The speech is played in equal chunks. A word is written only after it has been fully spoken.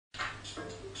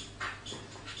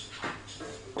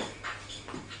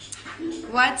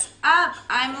What's up?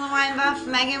 I'm the wine buff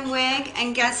Megan Wiig,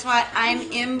 and guess what? I'm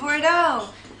in Bordeaux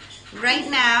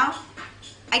right now.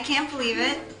 I can't believe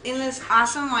it, in this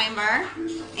awesome wine bar,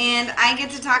 and I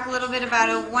get to talk a little bit about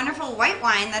a wonderful white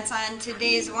wine that's on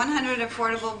today's 100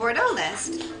 Affordable Bordeaux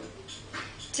list.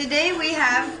 Today we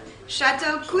have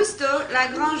Chateau Coustaut La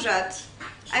Grangeotte.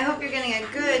 I hope you're getting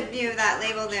a good view of that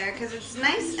label there because it's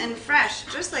nice and fresh,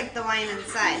 just like the wine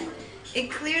inside. It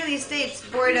clearly states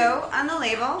Bordeaux on the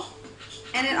label,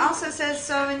 and it also says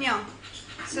Sauvignon.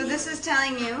 So this is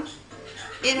telling you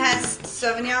it has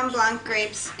Sauvignon Blanc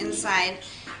grapes inside.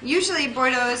 Usually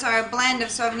Bordeaux's are a blend of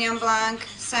Sauvignon Blanc,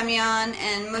 Semillon,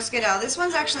 and Muscadel. This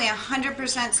one's actually 100%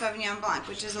 Sauvignon Blanc,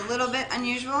 which is a little bit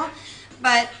unusual,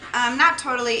 but not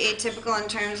totally atypical in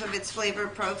terms of its flavor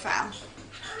profile.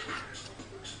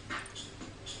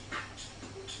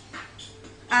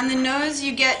 On the nose,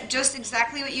 you get just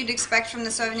exactly what you'd expect from the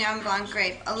Sauvignon Blanc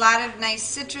grape. A lot of nice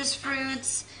citrus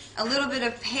fruits, a little bit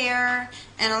of pear,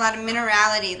 and a lot of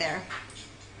minerality there.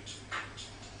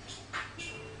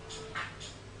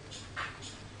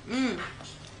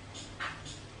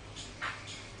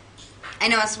 I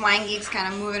know us wine geeks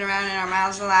kind of moving around in our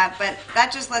mouths a lot, but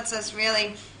that just lets us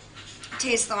really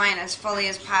taste the wine as fully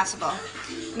as possible.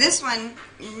 This one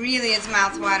really is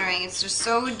mouth-watering. It's just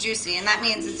so juicy, and that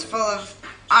means it's full of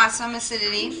awesome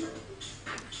acidity.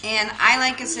 And I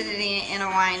like acidity in a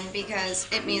wine because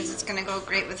it means it's going to go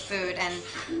great with food, and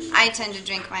I tend to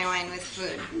drink my wine with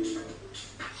food.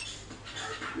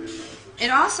 It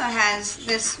also has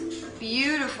this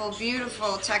beautiful,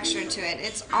 beautiful texture to it.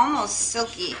 It's almost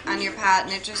silky on your palate,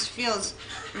 and it just feels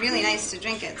really nice to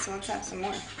drink it. So let's have some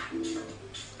more.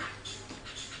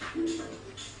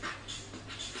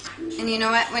 And you know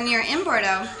what? When you're in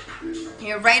Bordeaux,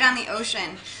 you're right on the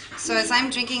ocean. So as I'm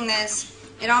drinking this,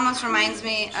 it almost reminds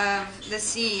me of the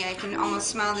sea. I can almost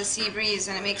smell the sea breeze,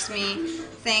 and it makes me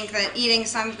think that eating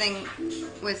something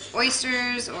with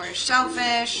oysters or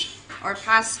shellfish or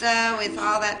pasta with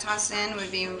all that tossed in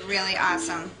would be really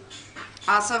awesome.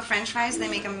 Also, French fries. They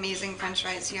make amazing French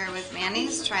fries here with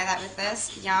mayonnaise. Try that with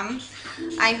this. Yum.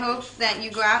 I hope that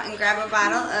you go out and grab a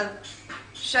bottle of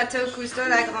Chateau Coustaut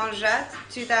La Grangeotte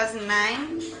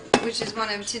 2009, which is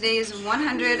one of today's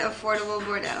 100 Affordable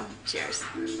Bordeaux. Cheers.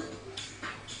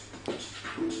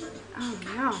 Oh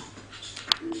no.